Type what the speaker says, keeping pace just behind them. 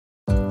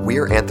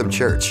We're Anthem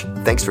Church.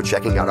 Thanks for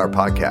checking out our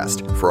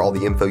podcast. For all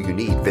the info you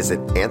need, visit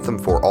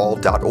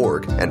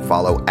anthemforall.org and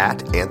follow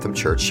at Anthem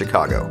Church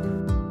Chicago.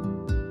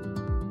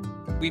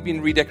 We've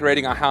been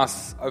redecorating our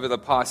house over the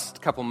past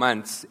couple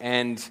months,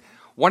 and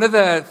one of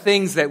the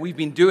things that we've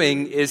been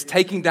doing is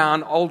taking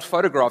down old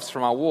photographs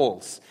from our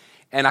walls.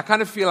 And I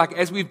kind of feel like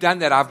as we've done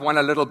that, I've won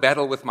a little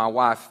battle with my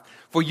wife.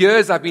 For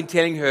years, I've been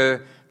telling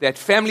her that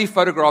family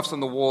photographs on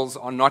the walls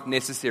are not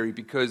necessary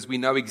because we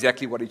know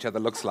exactly what each other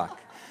looks like.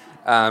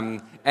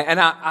 And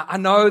I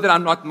know that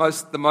I'm not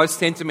the most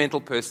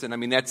sentimental person. I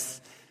mean, that's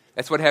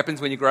what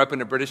happens when you grow up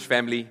in a British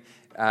family,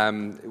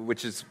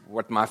 which is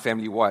what my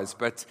family was.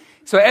 But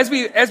so as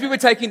we were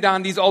taking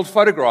down these old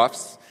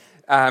photographs,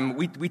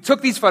 we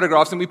took these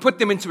photographs and we put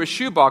them into a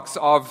shoebox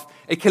of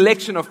a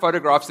collection of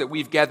photographs that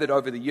we've gathered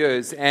over the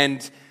years.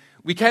 And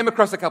we came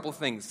across a couple of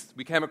things.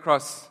 We came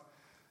across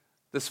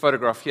this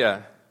photograph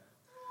here,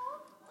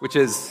 which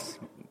is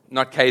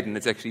not Caden,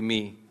 it's actually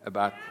me,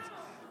 about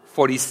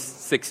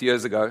 45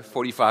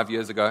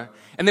 years ago.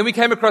 And then we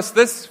came across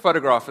this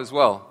photograph as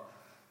well,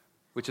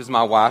 which is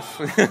my wife.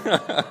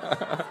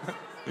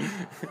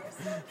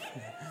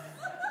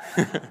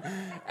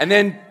 And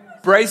then,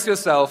 brace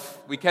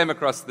yourself, we came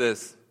across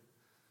this.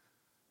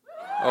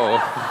 Oh.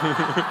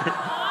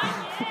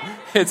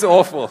 It's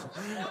awful.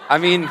 I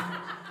mean,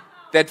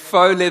 that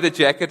faux leather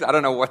jacket, I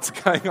don't know what's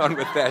going on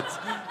with that.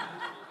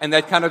 And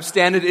that kind of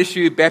standard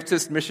issue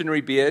Baptist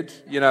missionary beard,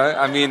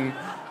 I mean,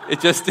 it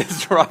just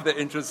is rather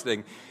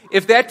interesting.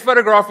 If that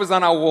photograph was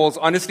on our walls,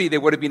 honestly, there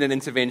would have been an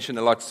intervention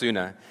a lot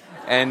sooner.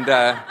 And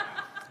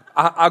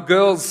our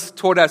girls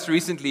taught us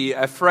recently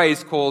a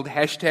phrase called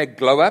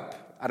 #glowup.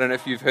 I don't know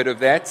if you've heard of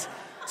that.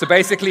 So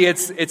basically,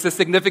 it's a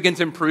significant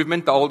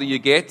improvement the older you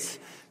get.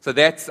 So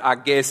that's, our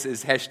guess,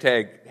 is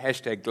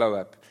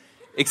 #glowup.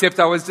 Except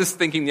I was just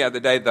thinking the other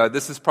day, though,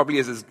 this is probably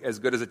as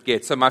good as it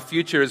gets. So my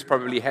future is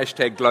probably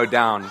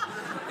 #glowdown.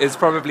 Is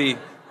probably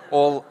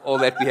all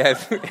that we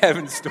have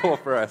in store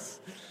for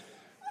us.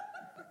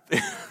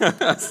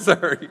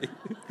 Sorry.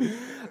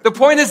 The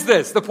point is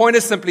this. The point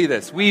is simply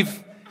this.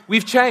 We've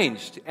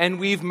changed, and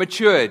we've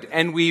matured,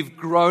 and we've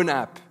grown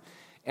up.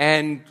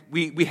 And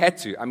we had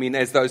to, I mean,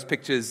 as those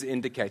pictures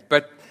indicate.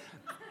 But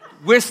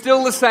we're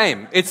still the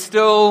same. It's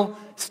still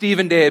Steve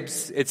and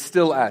Debs. It's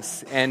still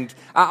us. And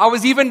I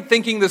was even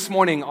thinking this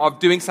morning of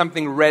doing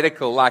something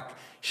radical, like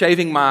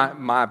shaving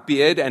my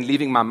beard and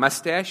leaving my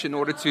mustache in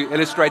order to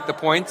illustrate the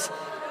point.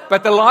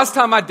 But the last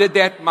time I did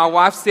that, my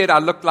wife said I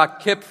looked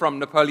like Kip from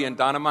Napoleon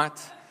Dynamite.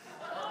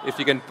 If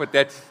you can put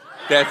that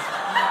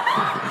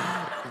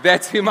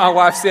that's who my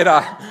wife said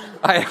I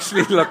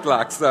actually looked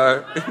like.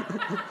 So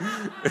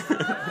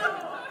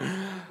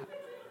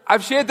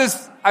I've shared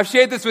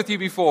this with you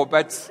before,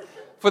 but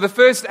for the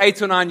first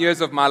 8 or 9 years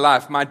of my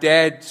life, my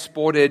dad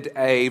sported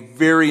a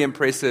very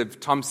impressive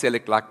Tom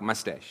Selleck-like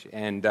mustache.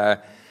 And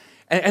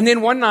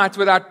then one night,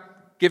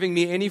 without giving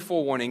me any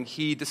forewarning,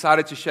 he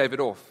decided to shave it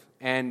off.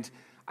 And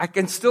I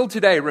can still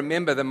today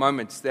remember the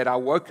moments that I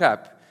woke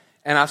up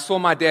and I saw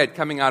my dad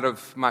coming out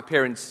of my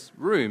parents'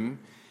 room,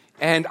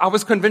 and I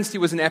was convinced he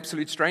was an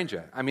absolute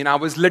stranger. I mean, I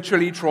was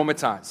literally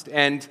traumatized.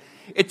 And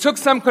it took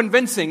some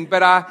convincing,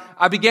 but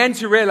I began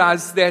to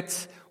realize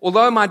that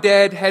although my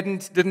dad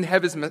didn't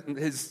have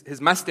his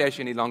mustache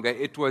any longer,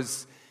 it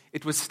was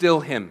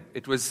still him.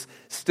 It was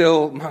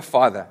still my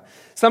father.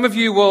 Some of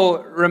you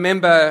will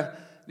remember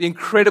the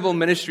incredible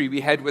ministry we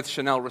had with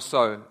Chanel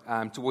Rousseau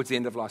towards the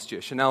end of last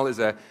year. Chanel is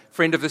a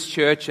friend of this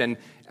church and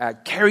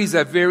carries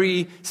a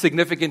very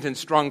significant and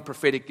strong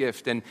prophetic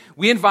gift. And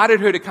we invited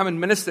her to come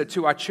and minister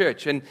to our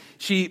church. And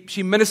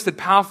she ministered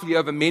powerfully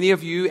over many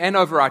of you and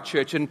over our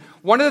church. And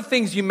one of the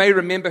things you may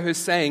remember her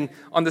saying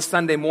on the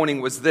Sunday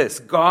morning was this: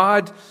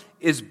 God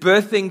is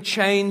birthing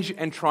change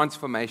and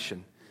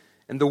transformation,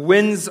 and the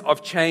winds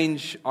of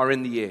change are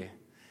in the air.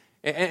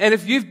 And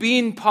if you've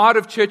been part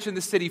of Church in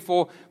the City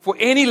for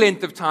any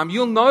length of time,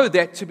 you'll know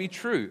that to be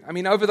true. I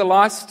mean, over the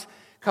last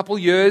couple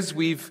years,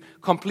 we've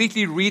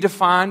completely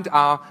redefined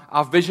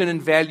our vision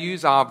and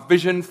values, our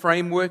vision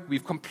framework.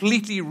 We've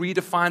completely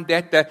redefined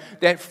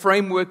that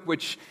framework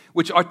which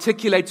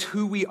articulates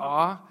who we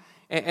are,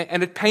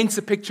 and it paints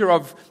a picture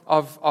of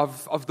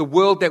the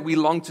world that we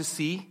long to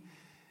see.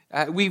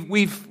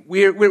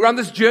 We're on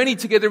this journey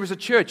together as a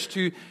church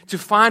to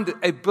find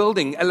a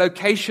building, a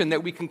location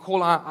that we can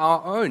call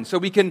our own, so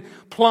we can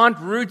plant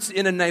roots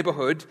in a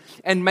neighborhood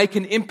and make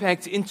an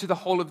impact into the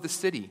whole of the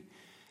city.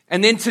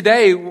 And then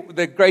today,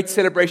 the great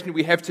celebration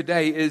we have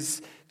today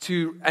is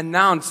to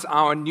announce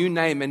our new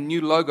name and new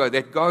logo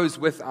that goes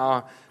with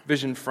our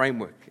vision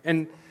framework.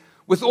 And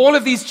with all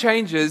of these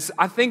changes,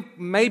 I think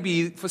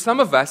maybe for some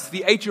of us,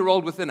 the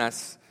 8-year-old within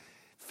us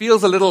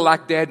feels a little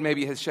like Dad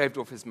maybe has shaved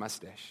off his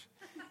mustache.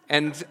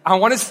 And I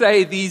want to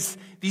say these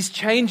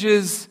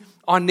changes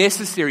are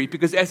necessary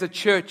because as a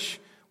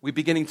church, we're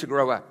beginning to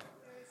grow up.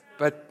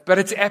 But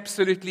it's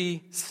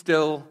absolutely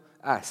still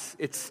us.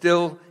 It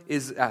still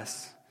is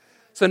us.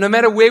 So no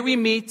matter where we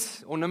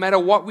meet or no matter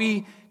what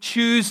we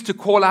choose to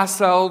call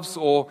ourselves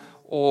or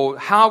or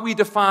how we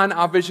define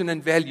our vision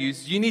and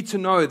values, you need to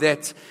know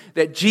that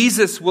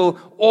Jesus will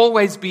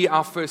always be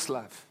our first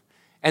love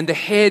and the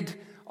head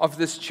of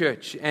this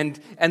church and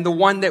the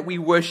one that we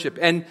worship.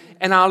 And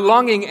our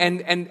longing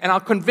and our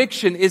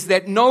conviction is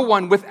that no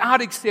one,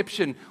 without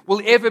exception,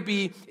 will ever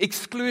be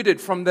excluded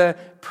from the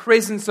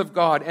presence of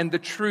God and the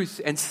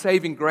truth and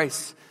saving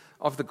grace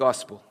of the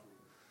gospel.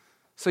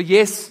 So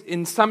yes,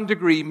 in some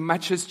degree,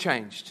 much has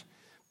changed.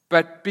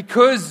 But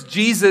because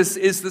Jesus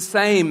is the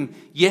same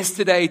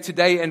yesterday,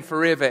 today, and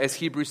forever, as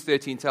Hebrews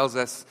 13 tells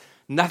us,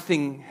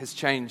 nothing has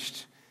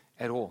changed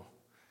at all.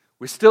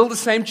 We're still the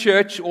same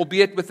church,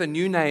 albeit with a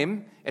new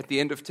name at the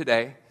end of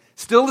today.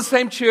 Still the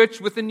same church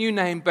with a new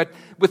name, but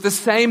with the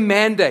same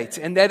mandate,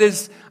 and that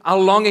is our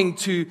longing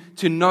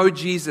to know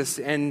Jesus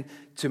and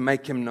to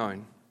make Him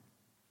known.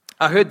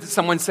 I heard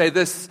someone say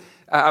this.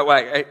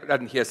 I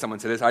didn't hear someone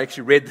say this. I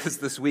actually read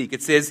this week.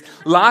 It says,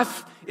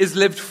 life is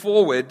lived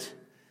forward,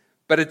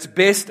 but it's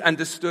best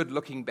understood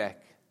looking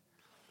back.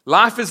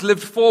 Life is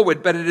lived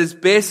forward, but it is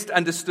best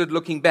understood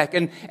looking back.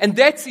 And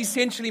that's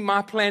essentially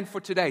my plan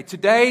for today.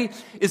 Today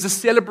is a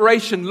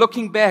celebration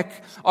looking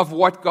back of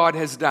what God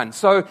has done.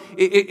 So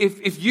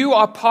if you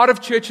are part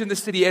of Church in the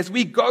City, as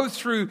we go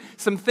through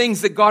some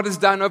things that God has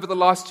done over the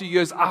last 2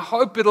 years, I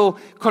hope it'll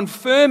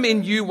confirm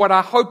in you what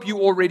I hope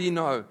you already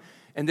know.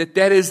 And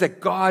that is that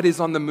God is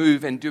on the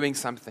move and doing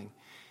something.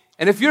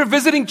 And if you're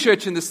visiting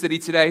Church in the City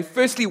today,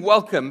 firstly,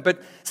 welcome.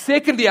 But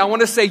secondly, I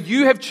want to say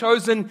you have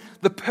chosen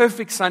the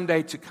perfect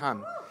Sunday to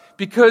come.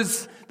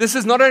 Because this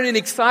is not only an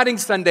exciting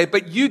Sunday,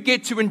 but you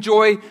get to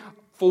enjoy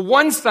for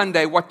one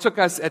Sunday what took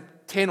us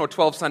at 10 or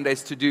 12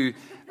 Sundays to do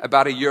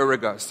about a year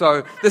ago.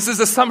 So this is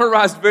a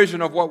summarized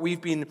version of what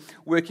we've been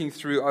working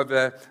through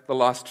over the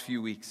last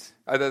few weeks,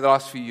 over the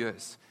last few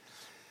years.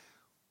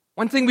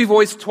 One thing we've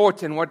always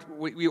taught and what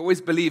we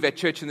always believe at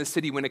Church in the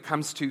City when it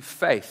comes to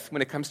faith,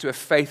 when it comes to a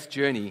faith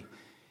journey,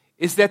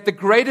 is that the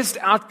greatest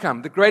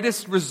outcome, the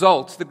greatest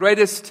result, the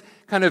greatest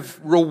kind of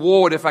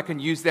reward, if I can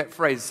use that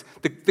phrase,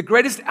 the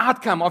greatest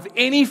outcome of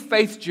any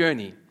faith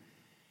journey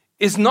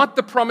is not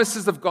the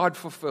promises of God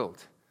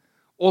fulfilled.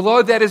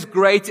 Although that is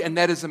great and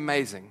that is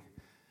amazing.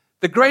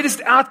 The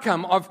greatest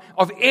outcome of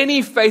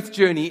any faith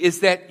journey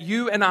is that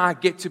you and I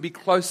get to be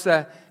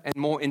closer and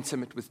more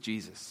intimate with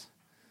Jesus.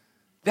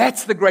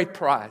 That's the great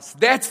prize.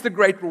 That's the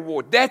great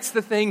reward. That's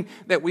the thing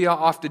that we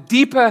are after.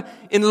 Deeper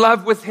in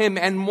love with Him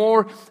and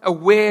more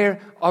aware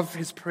of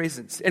His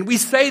presence. And we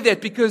say that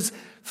because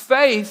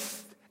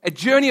faith, a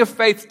journey of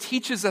faith,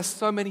 teaches us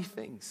so many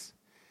things.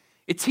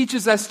 It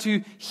teaches us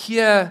to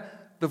hear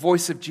the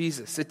voice of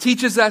Jesus. It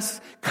teaches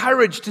us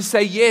courage to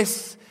say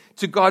yes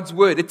to God's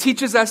word. It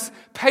teaches us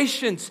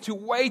patience to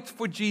wait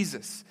for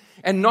Jesus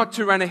and not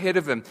to run ahead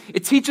of Him.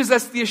 It teaches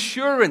us the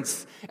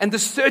assurance and the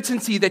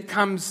certainty that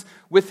comes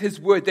with His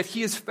word, that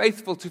He is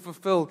faithful to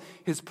fulfill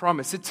His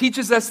promise. It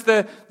teaches us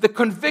the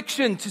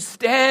conviction to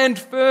stand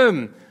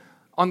firm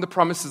on the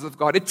promises of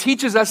God. It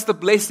teaches us the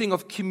blessing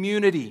of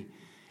community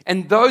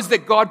and those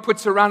that God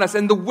puts around us,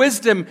 and the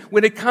wisdom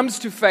when it comes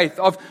to faith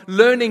of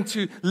learning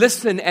to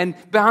listen and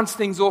bounce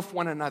things off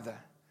one another.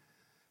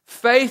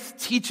 Faith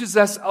teaches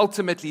us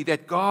ultimately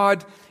that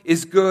God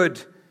is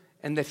good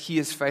and that He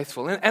is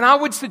faithful. And I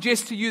would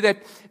suggest to you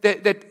that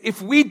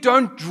if we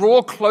don't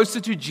draw closer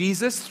to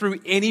Jesus through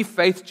any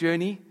faith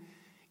journey,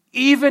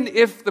 even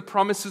if the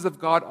promises of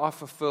God are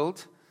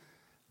fulfilled,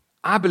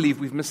 I believe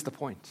we've missed the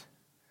point.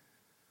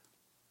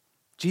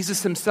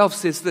 Jesus Himself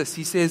says this.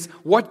 He says,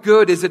 what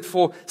good is it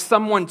for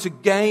someone to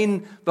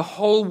gain the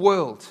whole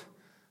world,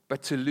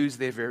 but to lose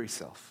their very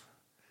self?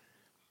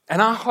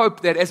 And I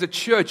hope that as a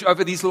church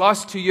over these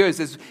last 2 years,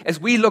 as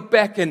we look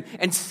back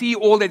and see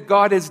all that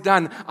God has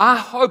done, I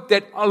hope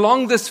that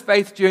along this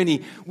faith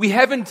journey, we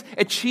haven't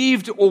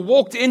achieved or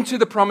walked into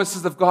the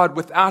promises of God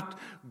without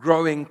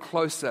growing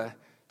closer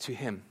to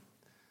Him.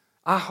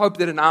 I hope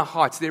that in our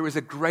hearts there is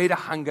a greater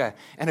hunger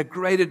and a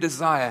greater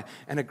desire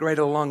and a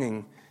greater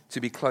longing to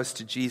be close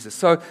to Jesus.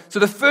 So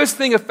the first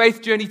thing a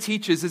faith journey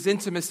teaches is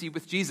intimacy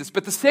with Jesus.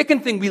 But the second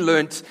thing we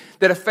learned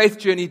that a faith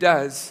journey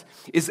does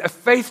is a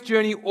faith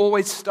journey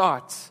always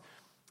starts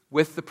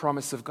with the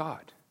promise of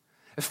God.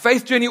 A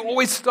faith journey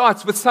always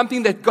starts with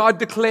something that God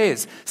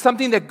declares,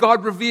 something that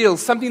God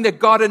reveals, something that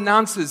God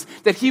announces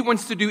that He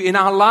wants to do in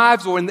our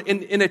lives or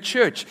in a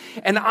church.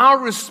 And our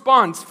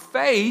response of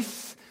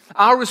faith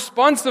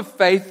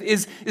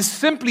is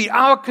simply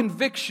our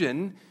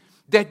conviction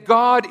that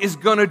God is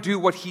going to do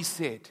what He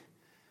said.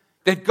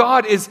 That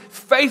God is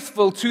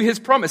faithful to His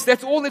promise.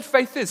 That's all that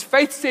faith is.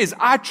 Faith says,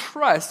 I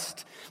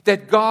trust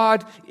that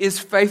God is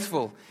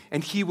faithful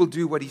and He will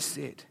do what He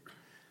said.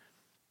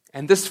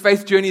 And this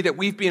faith journey that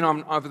we've been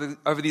on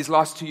over these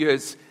last 2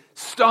 years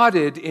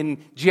started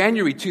in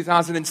January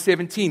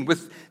 2017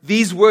 with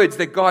these words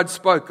that God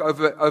spoke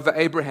over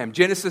Abraham.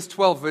 Genesis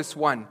 12, verse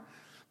 1.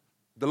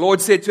 The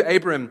Lord said to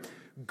Abraham,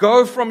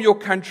 go from your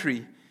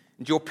country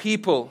and your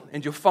people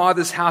and your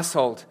father's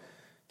household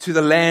to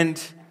the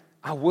land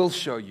I will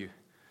show you.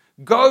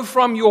 Go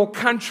from your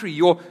country,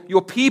 your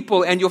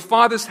people, and your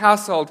father's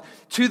household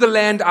to the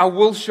land I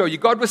will show you.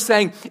 God was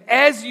saying,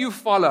 as you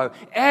follow,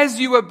 as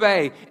you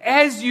obey,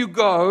 as you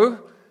go,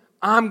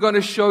 I'm going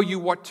to show you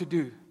what to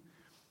do.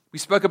 We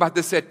spoke about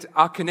this at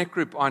our Connect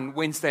group on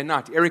Wednesday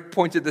night. Eric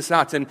pointed this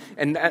out, and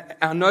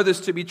I know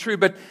this to be true.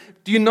 But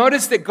do you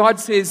notice that God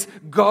says,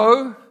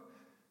 go,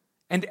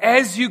 and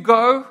as you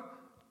go,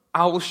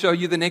 I will show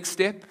you the next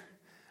step?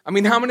 I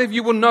mean, how many of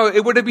you will know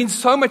it would have been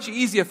so much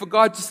easier for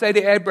God to say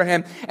to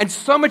Abraham, and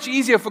so much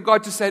easier for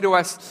God to say to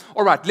us,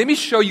 all right, let me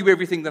show you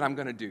everything that I'm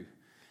going to do.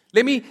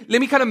 Let me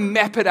kind of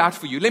map it out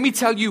for you. Let me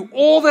tell you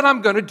all that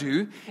I'm going to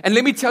do, and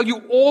let me tell you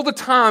all the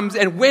times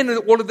and when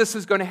all of this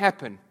is going to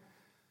happen.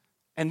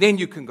 And then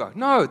you can go.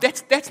 No,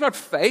 that's not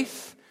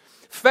faith.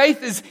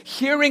 Faith is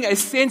hearing a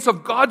sense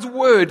of God's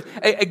word,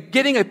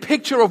 getting a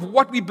picture of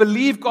what we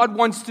believe God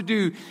wants to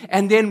do,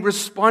 and then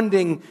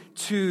responding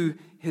to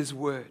his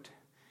word.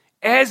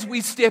 As we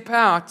step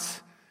out,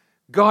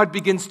 God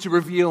begins to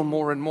reveal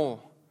more and more.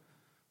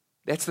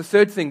 That's the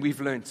third thing we've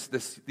learned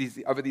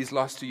over these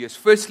last 2 years.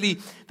 Firstly,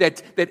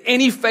 that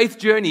any faith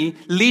journey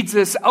leads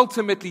us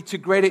ultimately to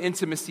greater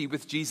intimacy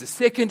with Jesus.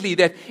 Secondly,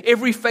 that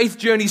every faith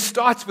journey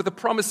starts with the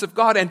promise of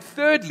God. And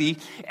thirdly,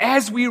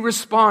 as we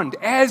respond,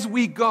 as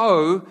we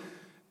go,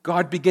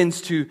 God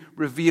begins to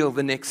reveal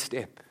the next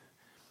step.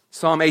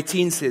 Psalm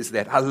 18 says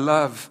that. I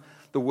love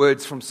the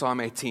words from Psalm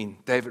 18.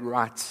 David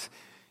writes,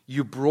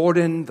 "You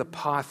broaden the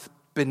path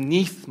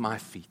beneath my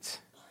feet.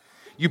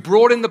 You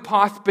broaden the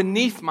path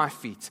beneath my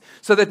feet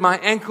so that my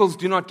ankles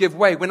do not give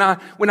way." When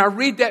I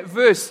read that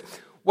verse,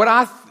 what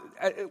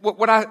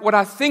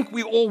I think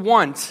we all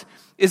want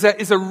is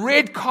a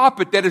red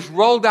carpet that is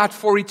rolled out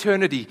for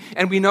eternity,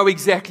 and we know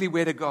exactly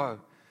where to go.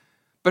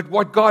 But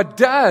what God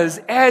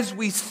does as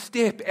we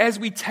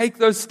take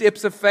those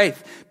steps of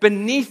faith,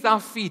 beneath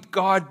our feet,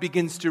 God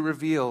begins to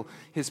reveal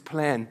his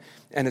plan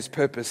and his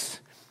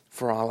purpose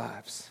for our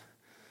lives.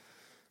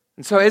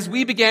 And so as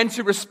we began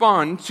to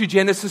respond to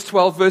Genesis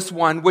 12 verse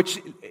 1,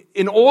 which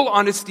in all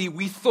honesty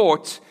we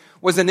thought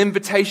was an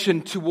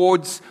invitation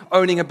towards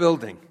owning a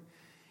building.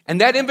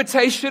 And that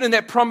invitation and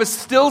that promise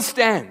still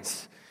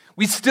stands.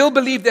 We still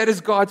believe that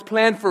is God's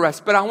plan for us.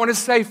 But I want to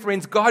say,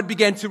 friends, God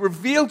began to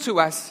reveal to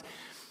us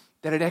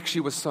that it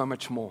actually was so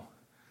much more.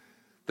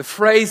 The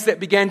phrase that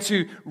began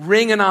to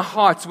ring in our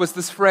hearts was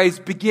this phrase,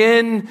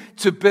 begin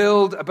to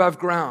build above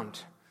ground.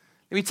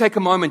 Let me take a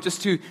moment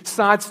just to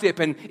sidestep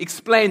and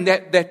explain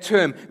that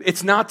term.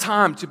 It's now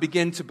time to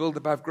begin to build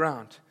above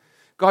ground.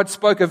 God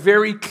spoke a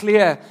very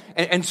clear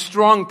and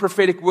strong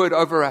prophetic word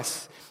over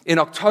us in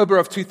October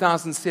of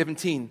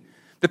 2017.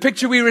 The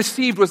picture we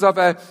received was of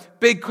a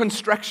big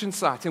construction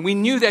site, and we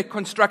knew that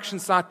construction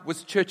site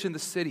was Church in the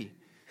City.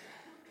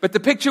 But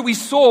the picture we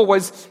saw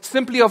was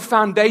simply of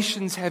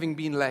foundations having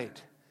been laid.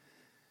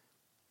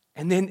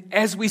 And then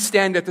as we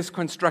stand at this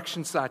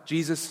construction site,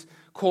 Jesus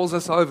calls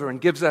us over and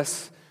gives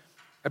us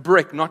a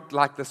brick, not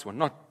like this one,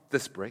 not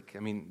this brick.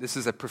 I mean, this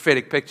is a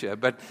prophetic picture,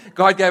 but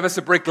God gave us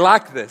a brick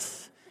like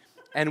this.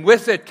 And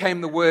with it came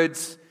the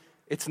words,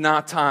 it's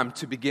now time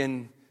to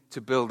begin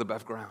to build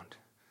above ground.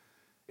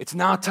 It's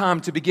now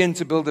time to begin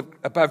to build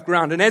above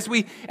ground. And as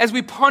we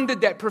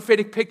pondered that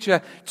prophetic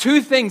picture,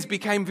 two things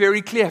became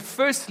very clear.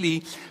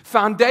 Firstly,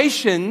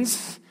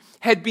 foundations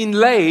had been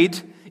laid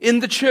in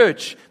the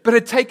church, but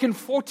it had taken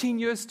 14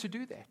 years to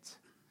do that.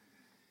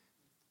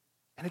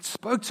 And it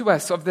spoke to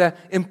us of the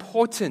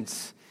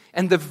importance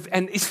and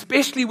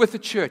especially with the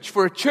church,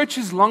 for a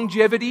church's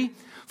longevity,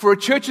 for a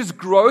church's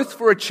growth,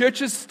 for a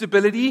church's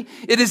stability,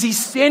 it is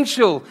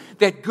essential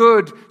that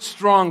good,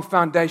 strong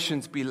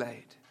foundations be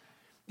laid.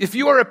 If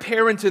you are a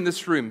parent in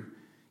this room,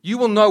 you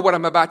will know what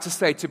I'm about to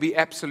say to be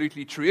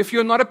absolutely true. If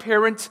you're not a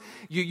parent,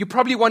 you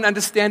probably won't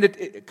understand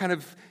it, kind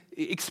of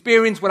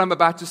experience what I'm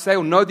about to say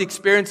or know the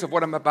experience of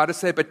what I'm about to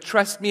say, but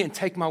trust me and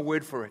take my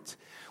word for it.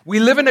 We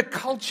live in a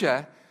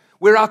culture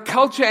where our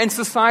culture and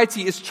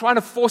society is trying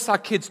to force our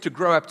kids to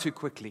grow up too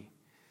quickly.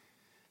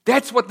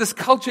 That's what this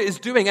culture is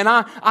doing. And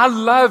I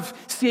love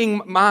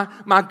seeing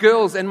my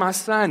girls and my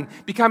son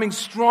becoming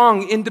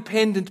strong,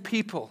 independent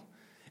people.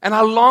 And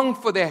I long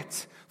for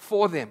that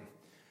for them.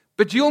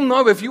 But you'll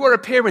know if you are a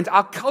parent,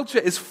 our culture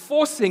is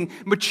forcing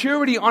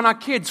maturity on our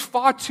kids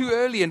far too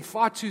early and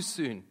far too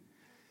soon.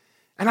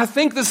 And I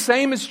think the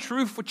same is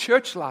true for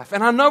church life.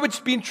 And I know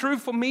it's been true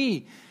for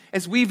me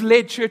as we've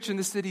led Church in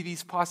the City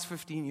these past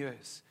 15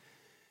 years.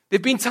 There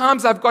have been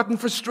times I've gotten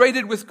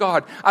frustrated with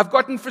God. I've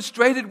gotten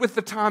frustrated with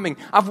the timing.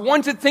 I've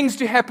wanted things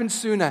to happen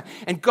sooner.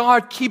 And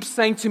God keeps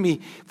saying to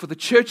me, for the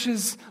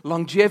church's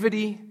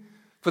longevity,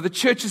 for the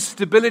church's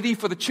stability,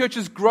 for the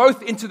church's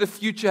growth into the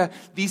future,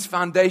 these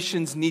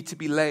foundations need to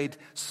be laid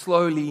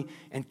slowly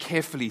and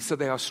carefully so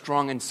they are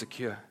strong and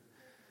secure.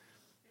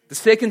 The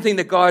second thing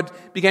that God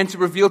began to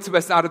reveal to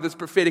us out of this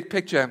prophetic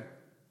picture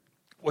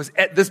was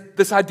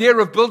this idea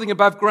of building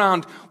above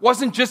ground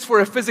wasn't just for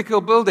a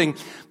physical building,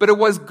 but it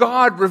was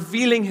God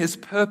revealing his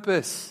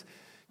purpose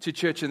to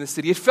church in the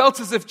city. It felt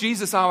as if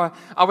Jesus, our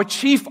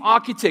chief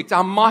architect,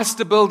 our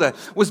master builder,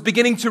 was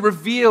beginning to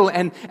reveal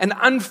and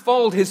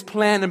unfold his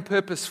plan and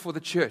purpose for the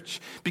church,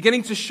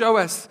 beginning to show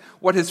us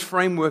what his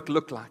framework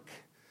looked like.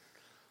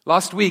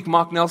 Last week,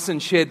 Mark Nelson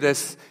shared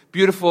this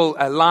beautiful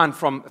line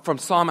from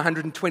Psalm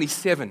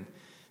 127.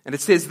 And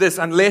it says this: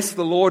 unless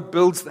the Lord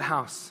builds the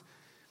house.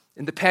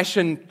 In the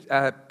Passion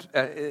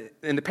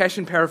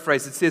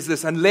paraphrase, it says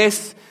this: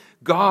 unless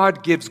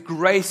God gives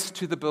grace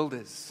to the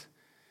builders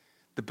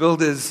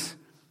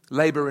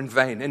labor in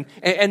vain.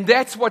 And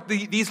that's what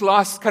these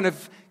last kind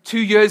of 2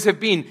 years have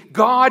been.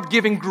 God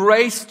giving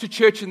grace to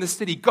church in the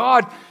city.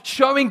 God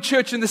showing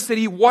church in the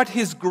city what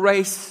his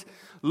grace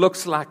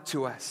looks like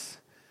to us.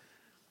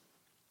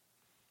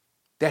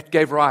 That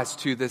gave rise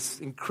to this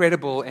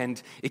incredible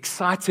and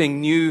exciting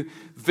new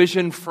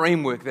vision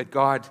framework that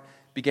God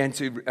began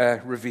to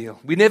reveal.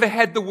 We never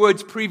had the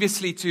words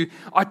previously to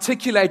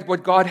articulate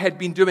what God had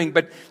been doing,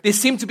 but there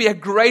seemed to be a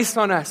grace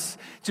on us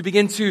to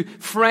begin to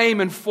frame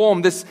and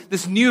form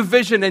this new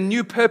vision and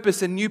new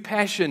purpose and new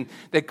passion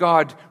that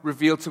God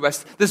revealed to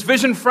us. This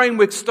vision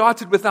framework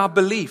started with our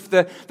belief,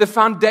 the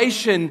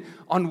foundation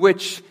on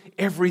which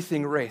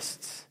everything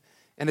rests.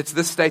 And it's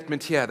this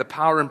statement here: the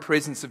power and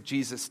presence of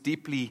Jesus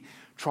deeply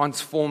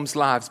transforms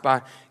lives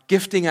by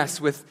gifting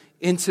us with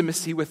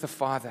intimacy with the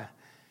Father.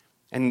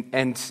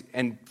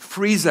 And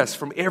frees us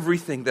from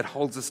everything that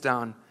holds us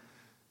down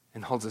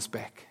and holds us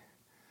back.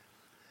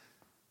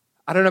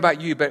 I don't know about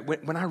you, but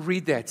when I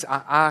read that,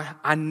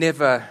 I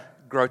never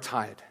grow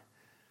tired.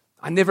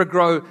 I never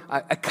grow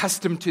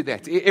accustomed to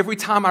that. Every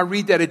time I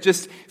read that, it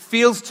just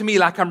feels to me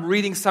like I'm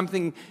reading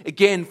something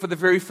again for the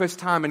very first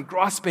time and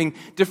grasping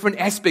different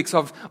aspects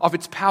of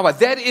its power.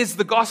 That is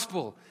the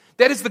gospel.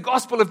 That is the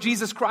gospel of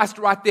Jesus Christ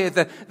right there.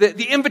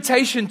 The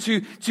invitation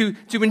to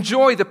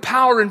enjoy the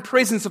power and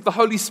presence of the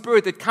Holy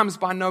Spirit that comes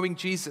by knowing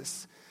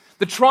Jesus.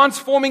 The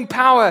transforming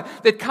power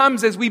that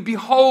comes as we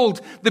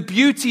behold the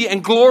beauty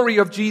and glory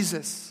of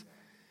Jesus.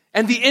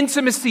 And the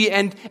intimacy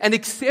and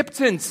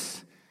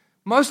acceptance,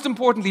 most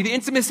importantly, the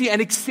intimacy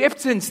and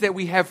acceptance that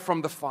we have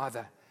from the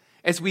Father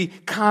as we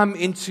come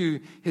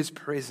into his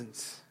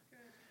presence.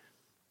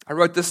 I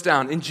wrote this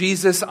down. In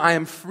Jesus, I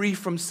am free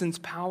from sin's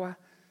power.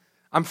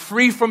 I'm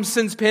free from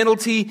sin's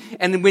penalty,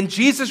 and when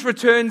Jesus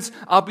returns,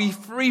 I'll be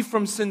free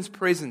from sin's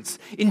presence.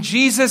 In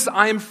Jesus,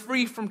 I am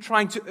free from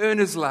trying to earn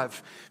his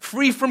love,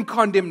 free from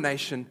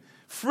condemnation,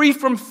 free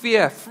from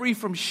fear, free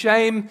from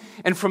shame,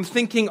 and from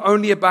thinking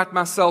only about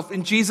myself.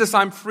 In Jesus,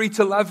 I'm free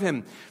to love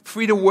him,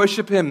 free to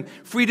worship him,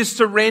 free to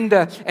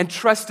surrender and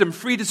trust him,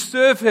 free to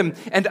serve him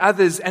and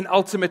others, and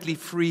ultimately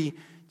free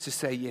to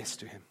say yes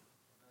to him.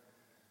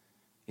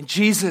 In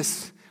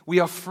Jesus, we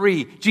are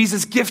free.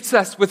 Jesus gifts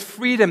us with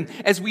freedom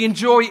as we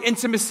enjoy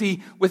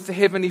intimacy with the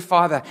Heavenly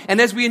Father. And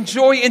as we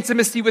enjoy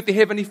intimacy with the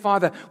Heavenly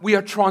Father, we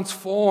are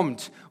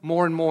transformed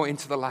more and more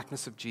into the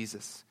likeness of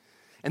Jesus.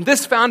 And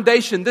this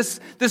foundation, this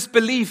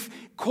belief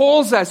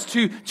calls us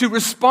to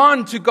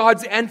respond to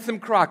God's anthem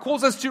cry,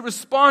 calls us to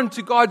respond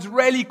to God's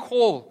rally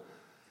call.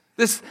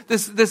 This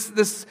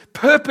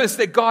purpose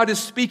that God is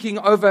speaking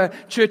over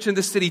church in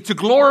the city, to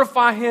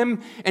glorify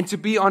him and to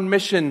be on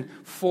mission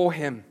for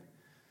him.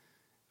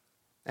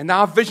 And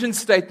our vision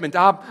statement,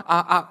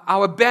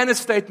 our banner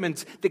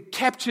statement that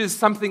captures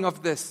something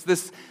of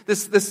this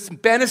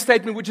banner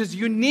statement which is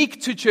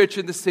unique to church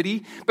in the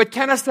city, but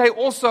can I say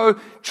also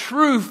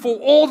true for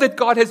all that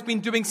God has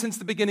been doing since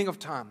the beginning of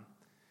time.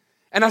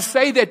 And I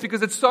say that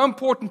because it's so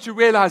important to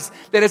realize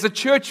that as a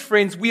church,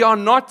 friends, we are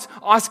not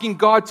asking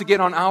God to get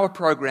on our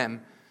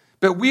program,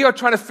 but we are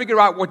trying to figure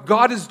out what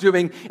God is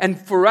doing and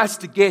for us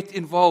to get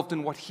involved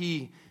in what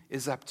he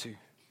is up to.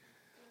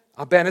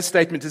 Our banner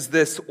statement is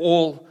this: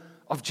 all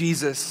of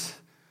Jesus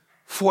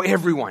for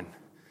everyone.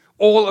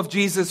 All of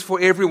Jesus for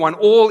everyone.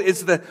 All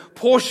is the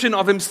portion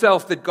of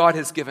himself that God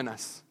has given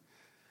us.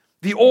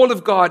 The all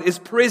of God is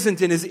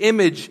present in his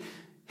image,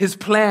 his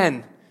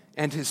plan,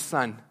 and his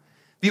Son.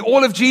 The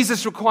all of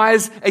Jesus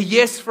requires a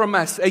yes from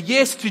us, a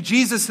yes to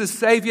Jesus as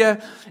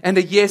Savior, and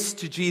a yes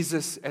to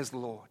Jesus as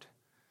Lord.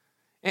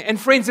 And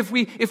friends, if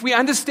we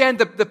understand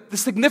the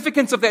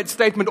significance of that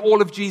statement,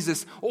 all of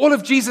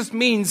Jesus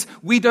means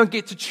we don't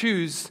get to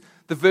choose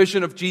the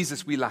version of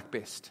Jesus we like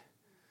best.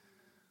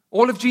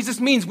 All of Jesus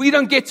means we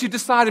don't get to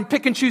decide and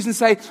pick and choose and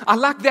say, I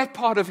like that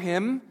part of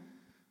him,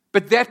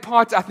 but that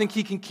part I think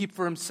he can keep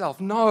for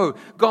himself. No,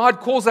 God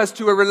calls us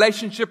to a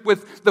relationship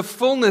with the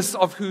fullness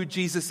of who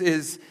Jesus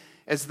is.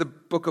 As the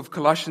book of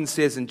Colossians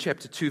says in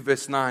chapter 2,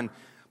 verse 9,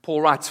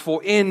 Paul writes,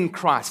 for in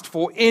Christ,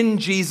 for in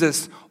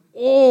Jesus,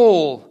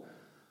 all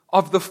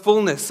of the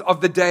fullness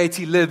of the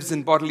deity lives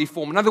in bodily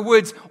form. In other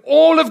words,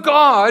 all of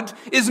God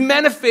is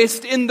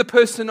manifest in the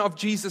person of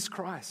Jesus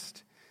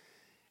Christ.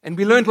 And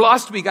we learned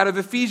last week out of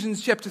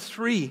Ephesians chapter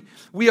 3,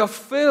 we are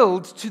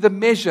filled to the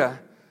measure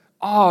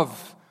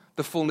of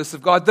the fullness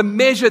of God. The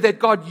measure that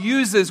God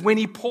uses when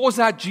he pours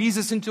out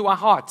Jesus into our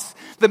hearts.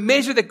 The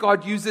measure that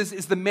God uses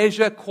is the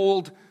measure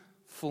called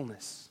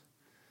fullness.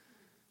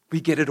 We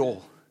get it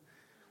all.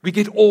 We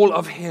get all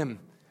of him.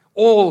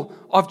 all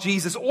of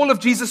Jesus. All of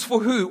Jesus for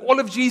who? All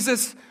of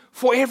Jesus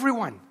for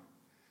everyone.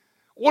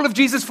 All of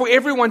Jesus for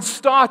everyone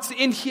starts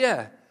in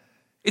here.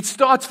 It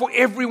starts for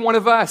every one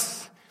of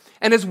us.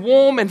 And as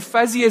warm and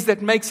fuzzy as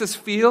that makes us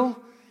feel,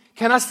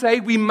 can I say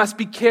we must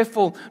be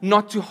careful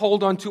not to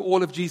hold on to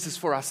all of Jesus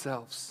for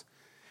ourselves?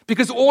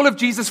 Because all of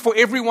Jesus for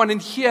everyone in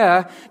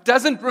here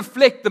doesn't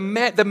reflect the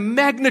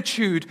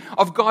magnitude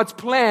of God's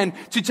plan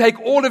to take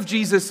all of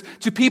Jesus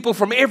to people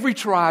from every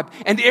tribe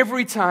and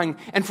every tongue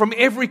and from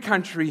every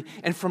country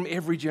and from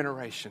every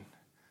generation.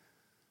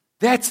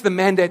 That's the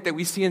mandate that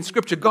we see in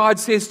Scripture. God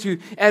says to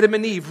Adam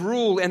and Eve,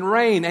 rule and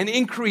reign and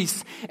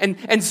increase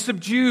and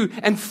subdue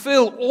and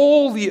fill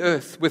all the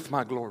earth with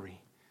my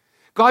glory.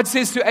 God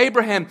says to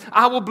Abraham,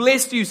 I will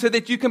bless you so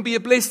that you can be a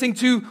blessing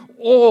to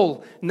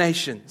all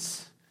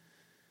nations.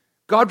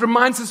 God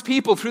reminds his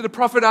people through the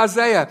prophet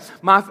Isaiah,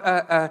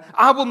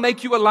 I will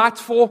make you a light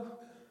for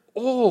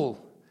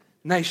all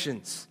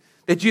nations,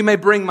 that you may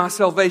bring my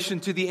salvation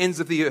to the ends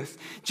of the earth.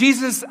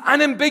 Jesus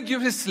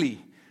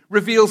unambiguously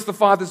reveals the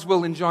Father's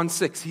will in John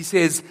 6. He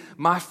says,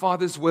 my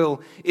Father's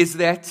will is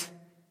that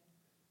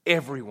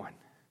everyone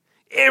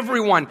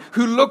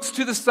who looks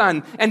to the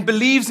Son and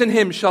believes in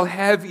him shall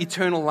have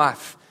eternal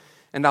life,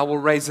 and I will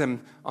raise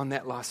him on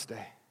that last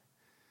day.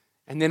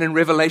 And then in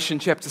Revelation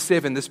chapter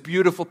 7, this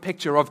beautiful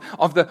picture of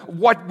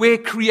where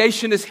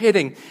creation is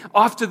heading.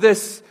 After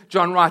this,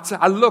 John writes,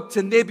 I looked,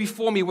 and there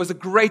before me was a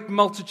great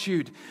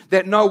multitude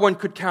that no one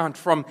could count,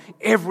 from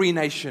every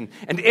nation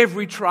and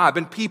every tribe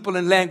and people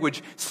and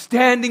language,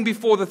 standing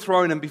before the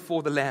throne and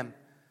before the Lamb.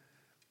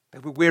 They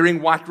were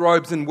wearing white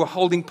robes and were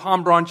holding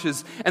palm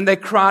branches, and they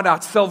cried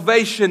out,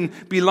 salvation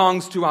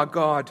belongs to our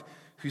God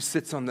who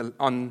sits on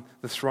the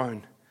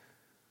throne.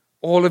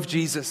 All of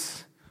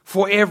Jesus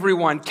for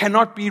everyone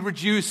cannot be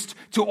reduced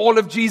to all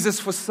of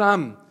Jesus for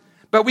some.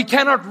 But we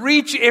cannot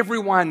reach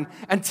everyone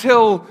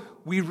until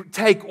we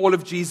take all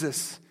of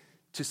Jesus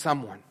to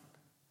someone.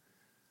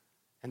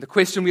 And the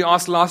question we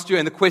asked last year,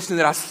 and the question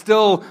that I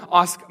still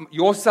ask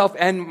yourself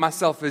and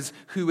myself, is,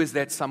 who is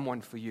that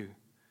someone for you?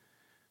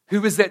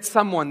 Who is that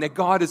someone that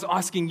God is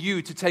asking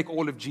you to take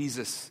all of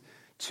Jesus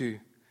to?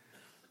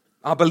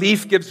 Our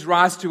belief gives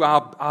rise to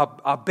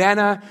our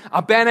banner.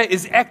 Our banner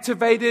is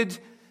activated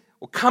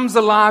or comes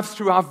alive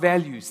through our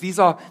values. These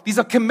are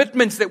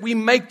commitments that we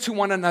make to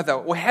one another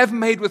or have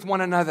made with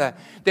one another.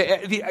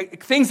 The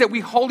things that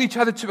we hold each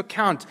other to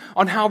account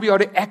on how we are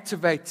to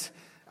activate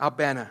our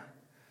banner.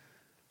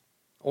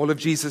 All of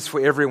Jesus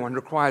for everyone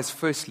requires,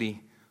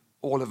 firstly,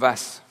 all of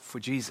us for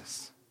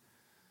Jesus.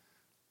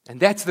 And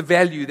that's the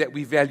value that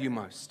we value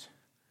most.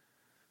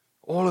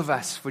 All of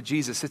us for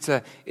Jesus.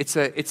 It's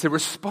a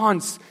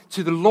response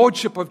to the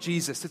lordship of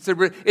Jesus.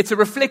 It's a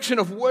reflection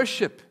of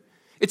worship.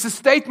 It's a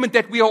statement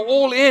that we are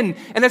all in.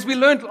 And as we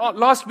learned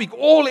last week,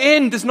 all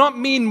in does not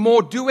mean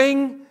more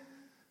doing.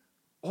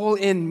 All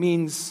in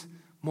means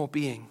more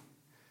being.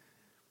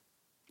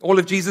 All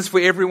of Jesus for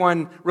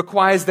everyone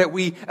requires that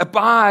we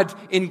abide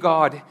in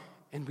God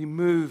and we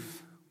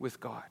move with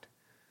God.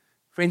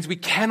 Friends, we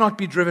cannot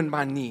be driven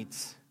by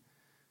needs.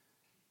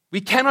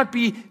 We cannot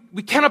be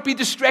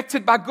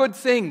distracted by good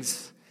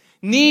things.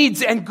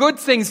 Needs and good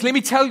things, let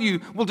me tell you,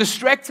 will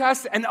distract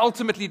us and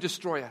ultimately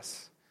destroy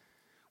us.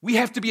 We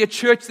have to be a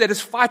church that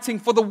is fighting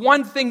for the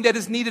one thing that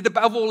is needed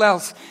above all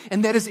else,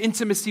 and that is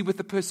intimacy with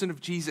the person of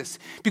Jesus.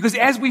 Because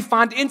as we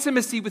find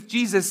intimacy with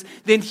Jesus,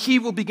 then He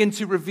will begin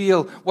to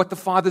reveal what the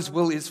Father's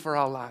will is for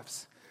our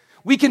lives.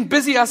 We can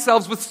busy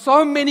ourselves with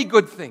so many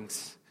good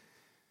things.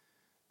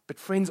 But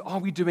friends, are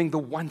we doing the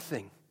one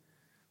thing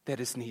that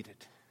is needed?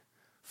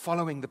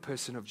 Following the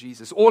person of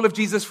Jesus. All of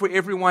Jesus for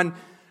everyone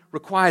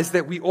requires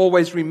that we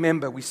always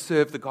remember we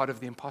serve the God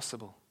of the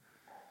impossible.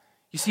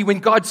 You see, when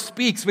God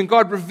speaks, when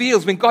God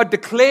reveals, when God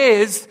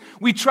declares,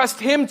 we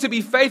trust Him to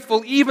be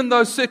faithful, even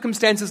though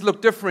circumstances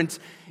look different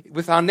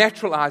with our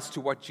natural eyes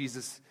to what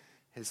Jesus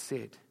has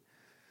said.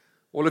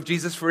 All of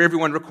Jesus for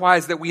everyone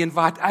requires that we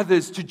invite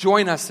others to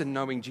join us in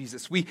knowing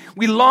Jesus. We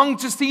long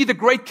to see the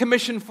Great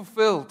Commission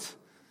fulfilled.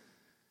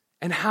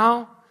 And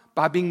how?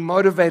 By being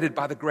motivated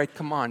by the Great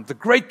Command. The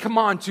Great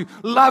Command to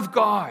love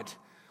God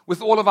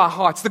with all of our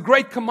hearts. The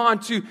Great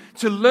Command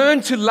to learn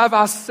to love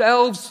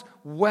ourselves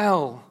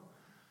well,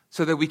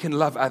 so that we can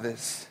love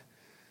others.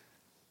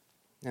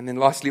 And then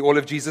lastly, all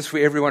of Jesus for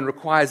everyone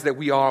requires that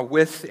we are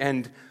with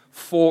and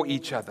for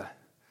each other.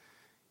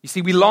 You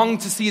see, we long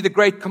to see the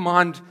Great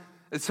Commission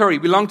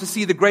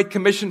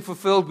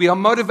fulfilled. We are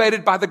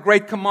motivated by the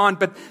Great Command,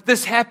 but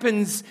this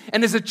happens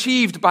and is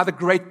achieved by the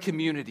Great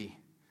Community.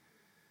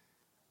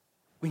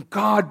 When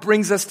God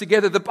brings us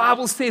together, the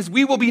Bible says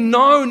we will be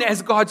known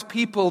as God's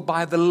people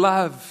by the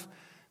love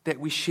that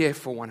we share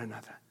for one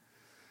another.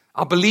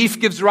 Our belief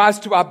gives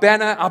rise to our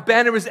banner. Our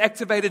banner is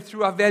activated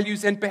through our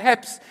values. And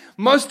perhaps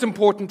most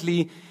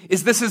importantly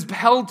this is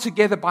held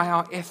together by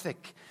our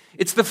ethic.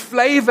 It's the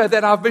flavor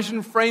that our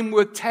vision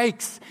framework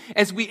takes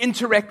as we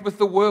interact with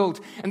the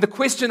world. And the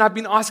question I've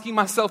been asking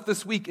myself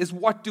this week is,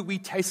 what do we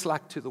taste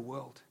like to the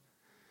world?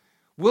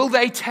 Will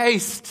they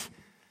taste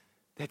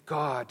that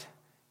God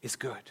is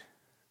good?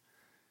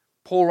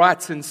 Paul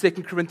writes in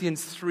 2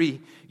 Corinthians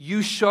 3,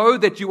 "You show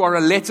that you are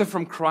a letter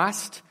from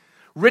Christ,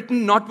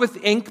 written not with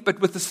ink, but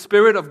with the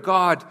Spirit of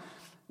God,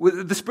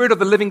 with the Spirit of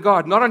the living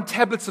God, not on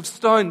tablets of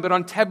stone, but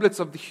on tablets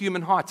of the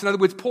human hearts." In other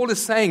words, Paul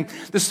is saying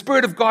the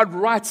Spirit of God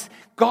writes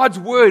God's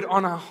word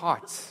on our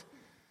hearts.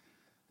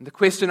 And the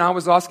question I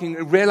was asking,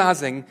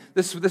 realizing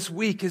this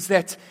week, is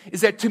that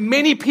to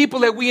many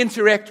people that we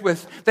interact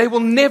with, they will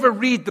never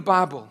read the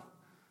Bible.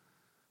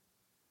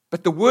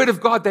 But the Word of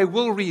God they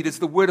will read is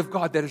the Word of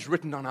God that is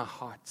written on our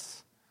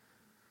hearts.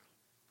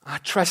 I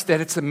trust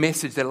that it's a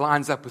message that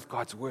lines up with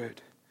God's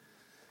Word.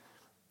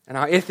 And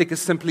our ethic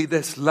is simply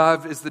this: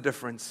 love is the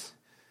difference,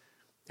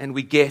 and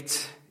we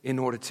get in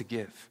order to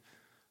give.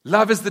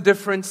 Love is the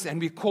difference,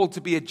 and we're called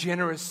to be a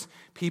generous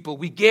people.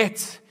 We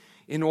get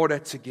in order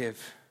to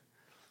give.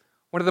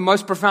 One of the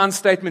most profound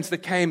statements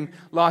that came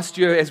last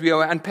year as we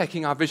were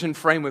unpacking our vision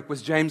framework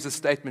was James's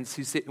statements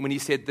when he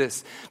said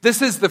this: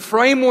 "This is the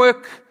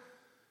framework,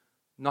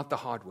 not the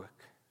hard work."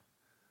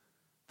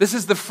 This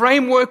is the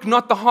framework,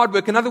 not the hard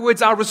work. In other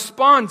words, our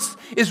response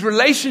is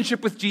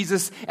relationship with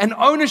Jesus and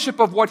ownership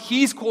of what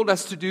He's called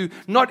us to do,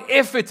 not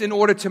effort in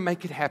order to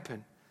make it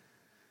happen.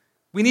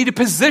 We need to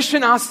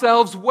position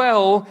ourselves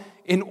well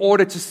in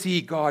order to see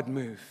God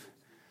move.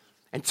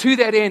 And to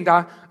that end,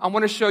 I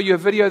want to show you a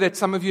video that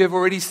some of you have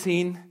already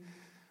seen.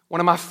 One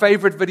of my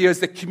favorite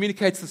videos that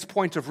communicates this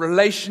point of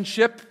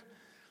relationship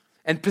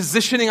and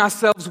positioning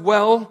ourselves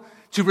well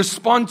to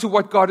respond to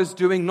what God is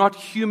doing, not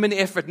human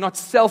effort, not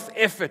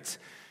self-effort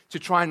to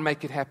try and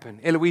make it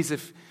happen. Eloise,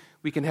 if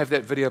we can have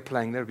that video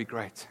playing, that would be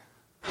great.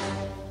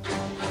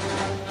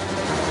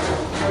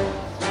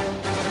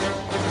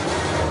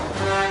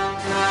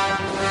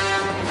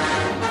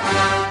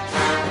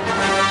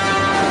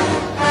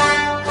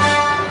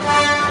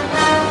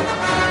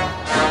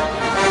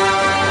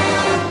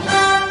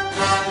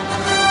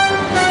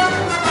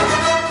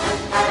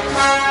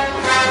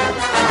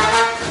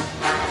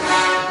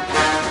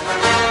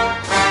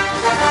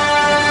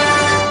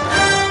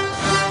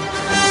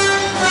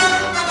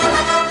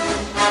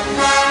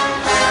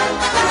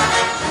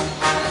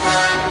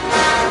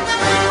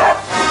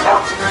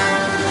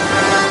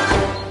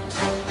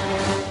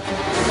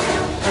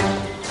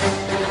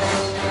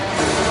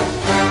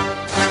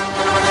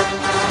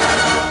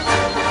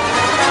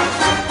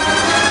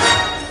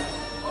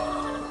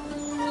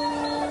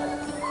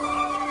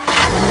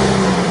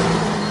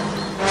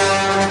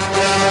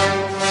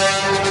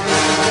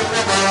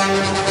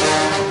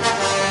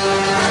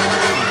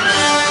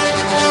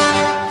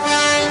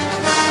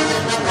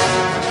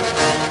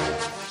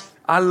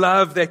 I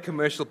love that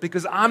commercial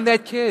because I'm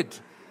that kid.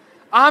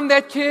 I'm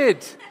that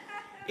kid.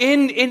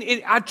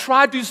 I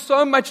try to do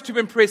so much to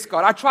impress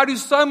God. I try to do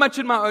so much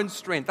in my own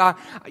strength.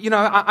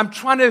 I'm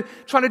trying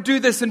to do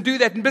this and do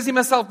that and busy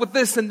myself with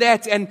this and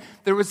that, and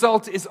the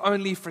result is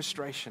only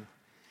frustration.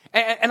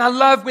 And I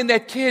love when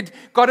that kid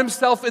got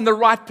himself in the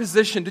right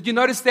position. Did you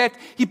notice that?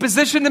 He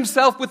positioned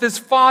himself with his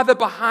father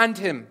behind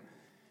him.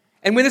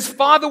 And when his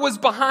father was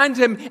behind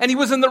him and he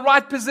was in the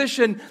right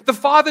position, the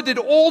father did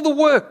all the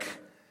work.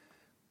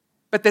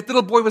 But that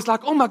little boy was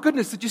like, "Oh my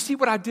goodness, did you see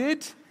what I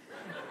did?"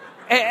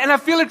 And I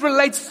feel it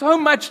relates so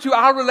much to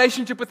our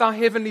relationship with our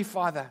Heavenly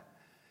Father.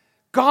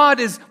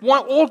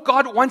 All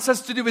God wants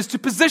us to do is to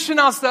position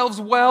ourselves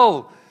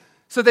well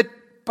so that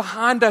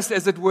behind us,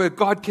 as it were,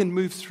 God can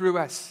move through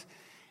us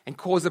and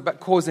cause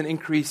an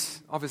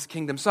increase of His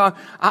kingdom. So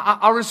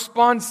our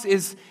response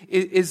is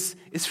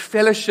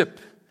fellowship.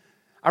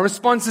 Our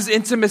response is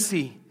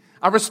intimacy.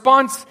 Our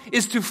response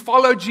is to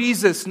follow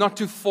Jesus, not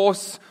to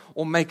force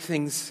or make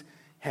things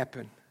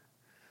happen.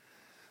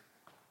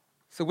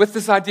 So with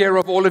this idea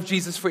of all of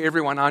Jesus for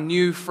everyone, our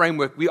new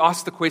framework, we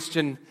ask the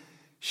question,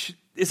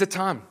 is it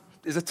time?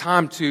 Is it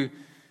time to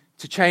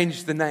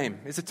change the name?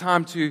 Is it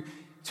time to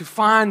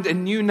find a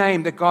new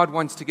name that God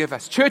wants to give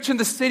us? Church in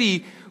the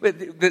City,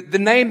 the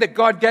name that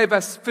God gave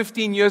us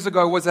 15 years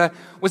ago was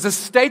a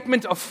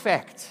statement of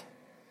fact.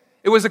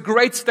 It was a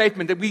great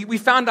statement. We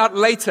found out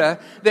later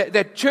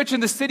that Church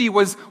in the City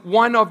was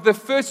one of the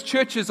first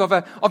churches of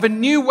a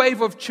new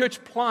wave of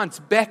church plants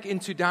back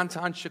into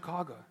downtown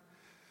Chicago.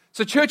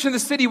 So Church in the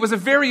City was a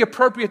very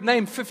appropriate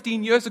name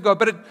 15 years ago,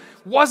 but it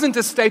wasn't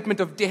a statement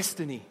of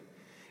destiny.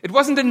 It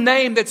wasn't a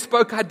name that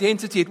spoke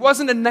identity. It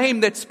wasn't a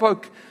name that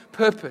spoke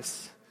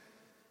purpose.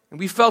 And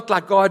we felt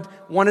like God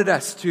wanted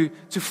us to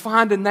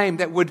find a name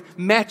that would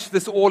match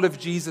this all of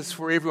Jesus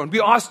for everyone.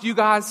 We asked you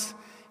guys,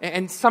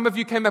 and some of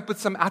you came up with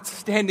some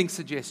outstanding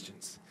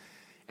suggestions.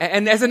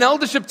 And as an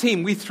eldership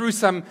team, we threw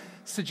some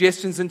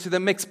suggestions into the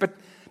mix, but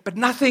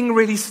nothing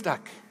really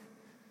stuck.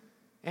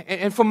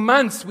 And for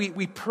months,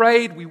 we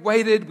prayed, we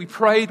waited, we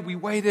prayed, we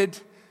waited.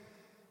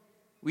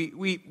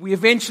 We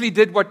eventually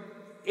did what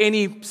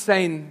any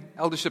sane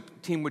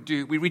eldership team would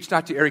do. We reached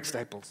out to Eric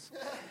Staples.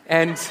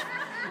 And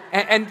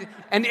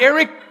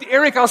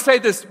Eric, I'll say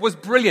this, was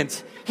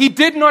brilliant. He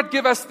did not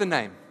give us the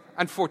name,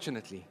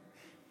 unfortunately.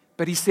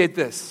 But he said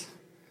this: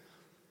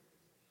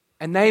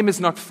 a name is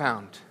not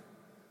found,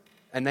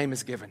 a name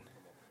is given.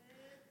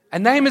 A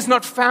name is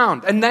not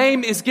found. A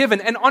name is given.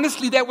 And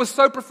honestly, that was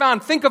so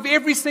profound. Think of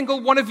every single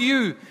one of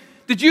you.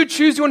 Did you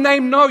choose your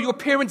name? No, your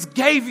parents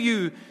gave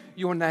you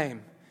your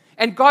name.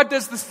 And God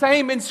does the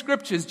same in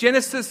scriptures.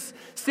 Genesis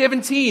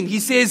 17,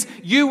 he says,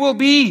 you will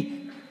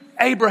be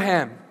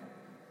Abraham.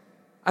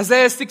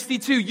 Isaiah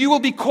 62, you will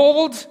be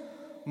called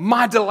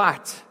my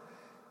delight.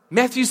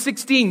 Matthew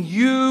 16,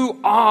 you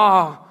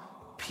are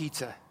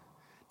Peter.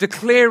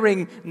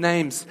 Declaring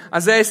names.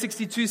 Isaiah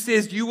 62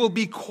 says, you will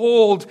be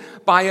called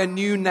by a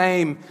new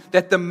name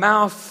that the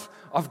mouth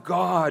of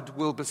God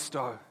will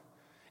bestow.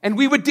 And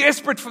we were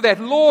desperate for that.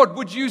 Lord,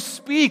 would you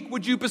speak?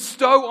 Would you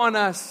bestow on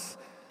us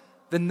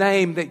the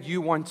name that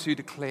you want to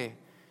declare?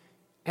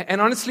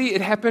 And honestly,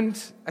 it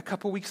happened a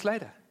couple weeks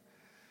later.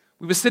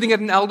 We were sitting at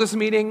an elders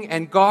meeting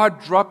and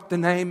God dropped the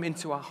name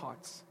into our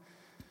hearts.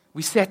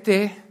 We sat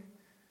there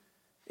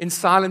in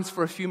silence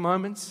for a few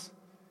moments.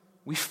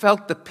 We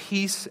felt the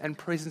peace and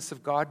presence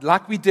of God,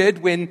 like we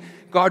did when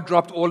God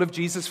dropped all of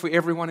Jesus for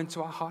everyone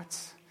into our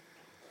hearts.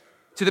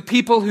 To the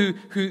people who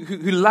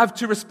love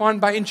to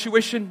respond by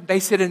intuition, they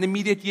said an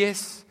immediate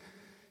yes.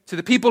 To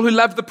the people who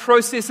love the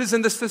processes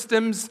and the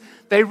systems,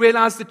 they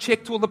realized they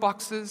checked all the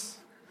boxes.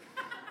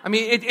 I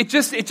mean, it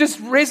just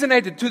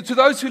resonated. To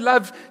those who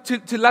love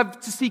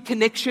to see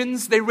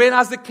connections, they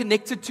realized they're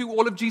connected to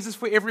all of Jesus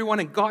for everyone,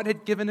 and God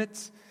had given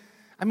it.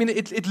 I mean,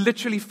 it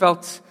literally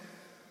felt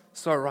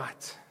so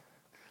right.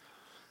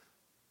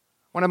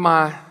 What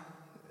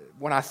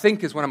I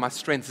think is one of my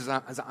strengths is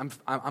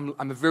I'm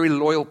a very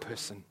loyal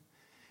person.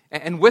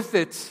 And with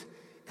it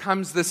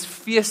comes this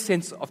fierce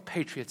sense of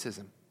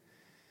patriotism.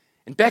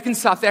 And back in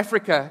South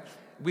Africa,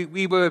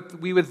 we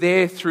were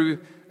there through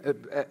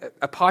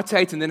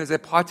apartheid, and then as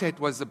apartheid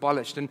was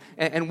abolished.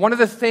 And one of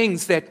the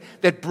things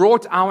that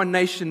brought our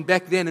nation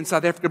back then in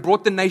South Africa,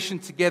 brought the nation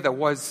together,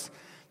 was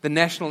the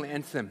national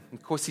anthem,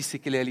 Nkosi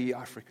Sikelel'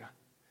 iAfrika.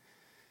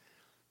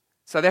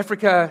 South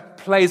Africa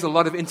plays a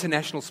lot of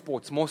international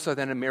sports, more so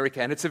than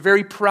America, and it's a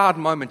very proud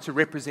moment to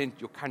represent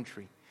your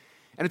country.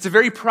 And it's a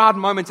very proud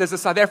moment as a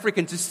South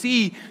African to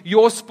see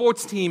your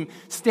sports team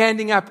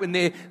standing up in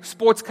their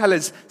sports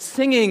colors,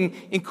 singing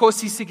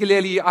Nkosi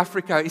Sikelel'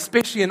 iAfrika,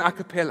 especially in a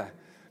cappella.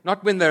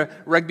 Not when the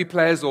rugby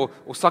players or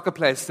soccer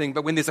players sing,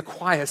 but when there's a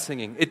choir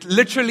singing. It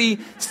literally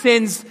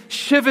sends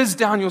shivers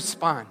down your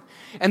spine.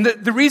 And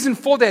the reason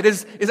for that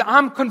is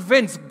I'm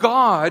convinced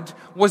God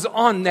was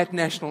on that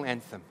national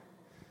anthem.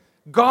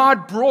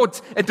 God brought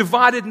a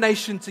divided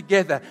nation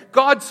together.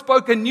 God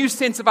spoke a new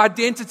sense of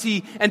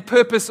identity and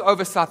purpose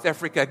over South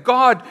Africa.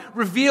 God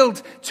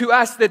revealed to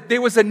us that there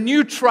was a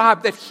new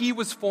tribe that He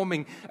was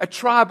forming, a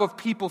tribe of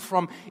people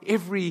from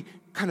every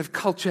kind of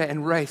culture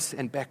and race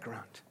and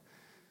background.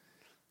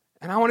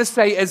 And I want to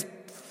say, as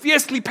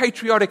fiercely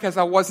patriotic as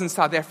I was in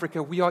South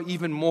Africa, we are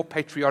even more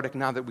patriotic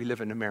now that we live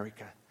in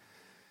America.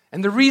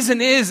 And the reason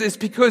is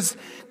because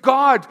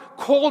God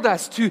called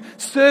us to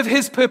serve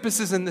His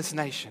purposes in this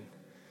nation.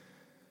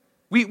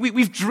 We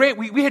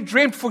had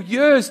dreamt for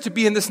years to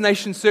be in this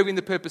nation serving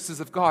the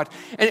purposes of God.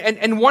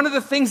 And one of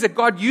the things that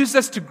God used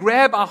us to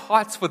grab our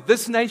hearts for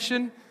this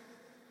nation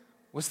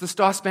was the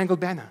Star-Spangled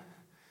Banner.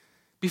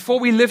 Before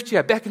we lived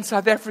here, back in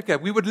South Africa,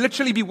 we would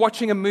literally be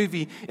watching a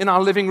movie in our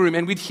living room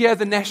and we'd hear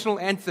the national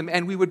anthem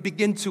and we would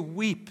begin to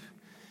weep.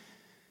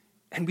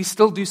 And we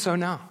still do so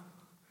now.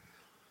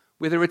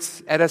 Whether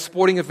it's at a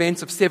sporting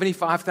event of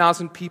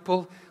 75,000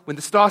 people, when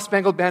the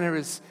Star-Spangled Banner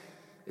is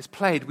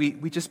played,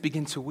 we just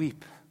begin to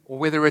weep. Or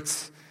whether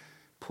it's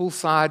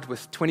poolside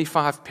with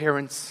 25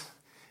 parents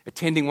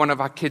attending one of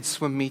our kids'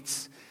 swim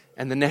meets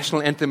and the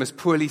national anthem is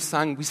poorly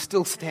sung, we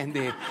still stand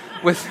there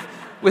with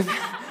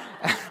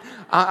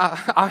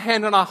our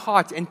hand on our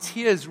heart and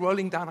tears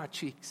rolling down our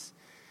cheeks.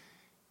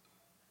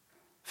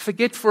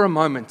 Forget for a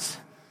moment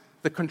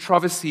the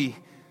controversy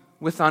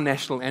with our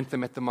national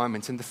anthem at the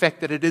moment and the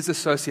fact that it is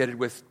associated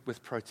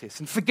with protests.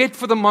 And forget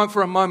for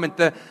a moment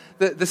the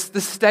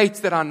state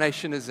that our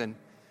nation is in.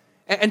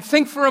 And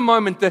think for a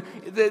moment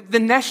the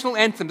national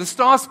anthem, the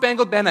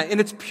Star-Spangled Banner in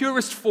its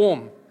purest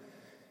form,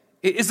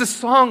 is a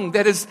song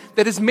that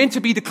is meant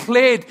to be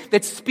declared,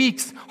 that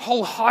speaks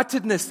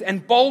wholeheartedness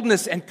and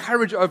boldness and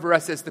courage over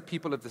us as the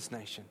people of this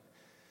nation.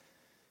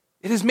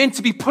 It is meant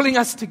to be pulling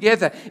us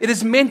together. It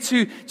is meant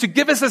to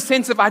give us a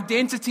sense of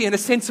identity and a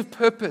sense of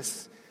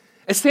purpose.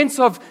 A sense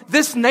of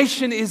this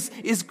nation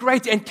is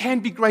great and can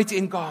be great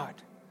in God.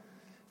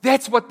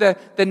 That's what the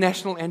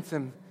national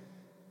anthem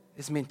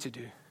is meant to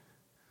do.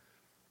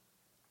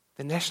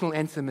 The national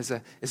anthem is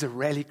a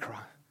rally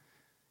cry.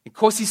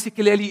 Nkosi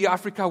Sikelel'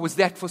 iAfrika was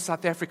that for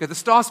South Africa. The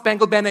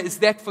Star-Spangled Banner is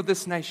that for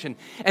this nation.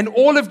 And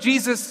all of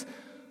Jesus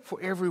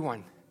for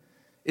everyone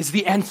is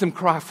the anthem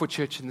cry for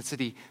Church in the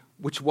City,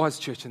 which was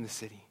Church in the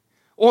City.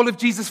 All of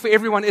Jesus for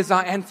everyone is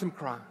our anthem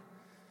cry.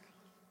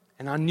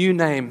 And our new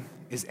name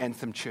is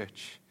Anthem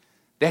Church.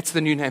 That's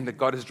the new name that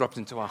God has dropped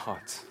into our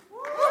hearts.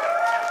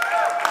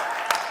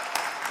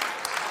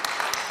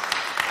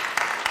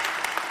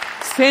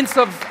 Sense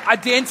of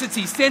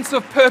identity, sense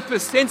of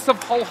purpose, sense of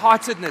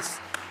wholeheartedness,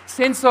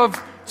 sense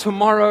of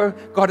tomorrow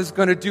God is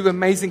going to do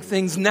amazing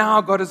things.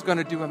 Now God is going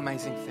to do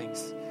amazing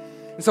things.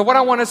 And so what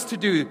I want us to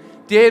do,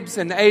 Debs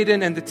and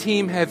Aiden and the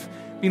team have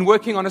been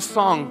working on a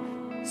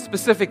song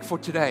specific for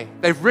today.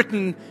 They've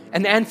written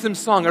an anthem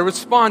song, a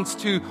response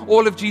to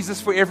all of Jesus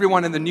for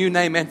Everyone in the new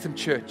name Anthem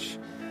Church.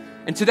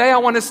 And today I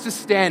want us to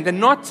stand and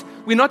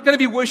we're not going to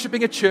be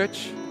worshiping a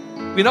church.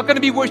 We're not going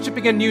to be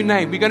worshiping a new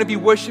name. We're going to be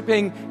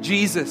worshiping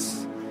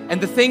Jesus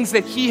and the things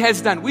that He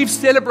has done. We've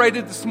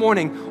celebrated this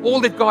morning all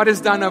that God has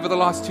done over the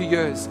last 2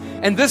 years.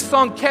 And this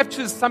song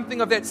captures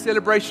something of that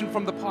celebration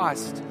from the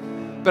past,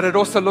 but it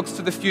also looks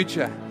to the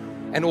future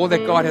and all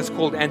that God has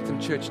called Anthem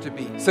Church to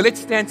be. So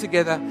let's stand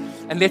together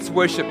and let's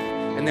worship,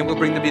 and then we'll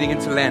bring the meeting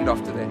into land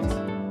after that.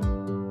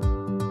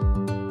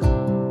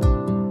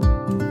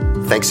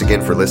 Thanks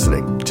again for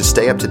listening. To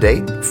stay up to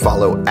date,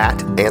 follow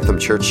at Anthem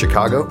Church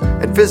Chicago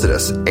and visit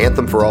us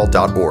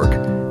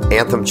anthemforall.org.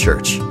 Anthem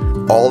Church,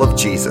 all of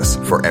Jesus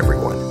for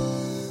everyone.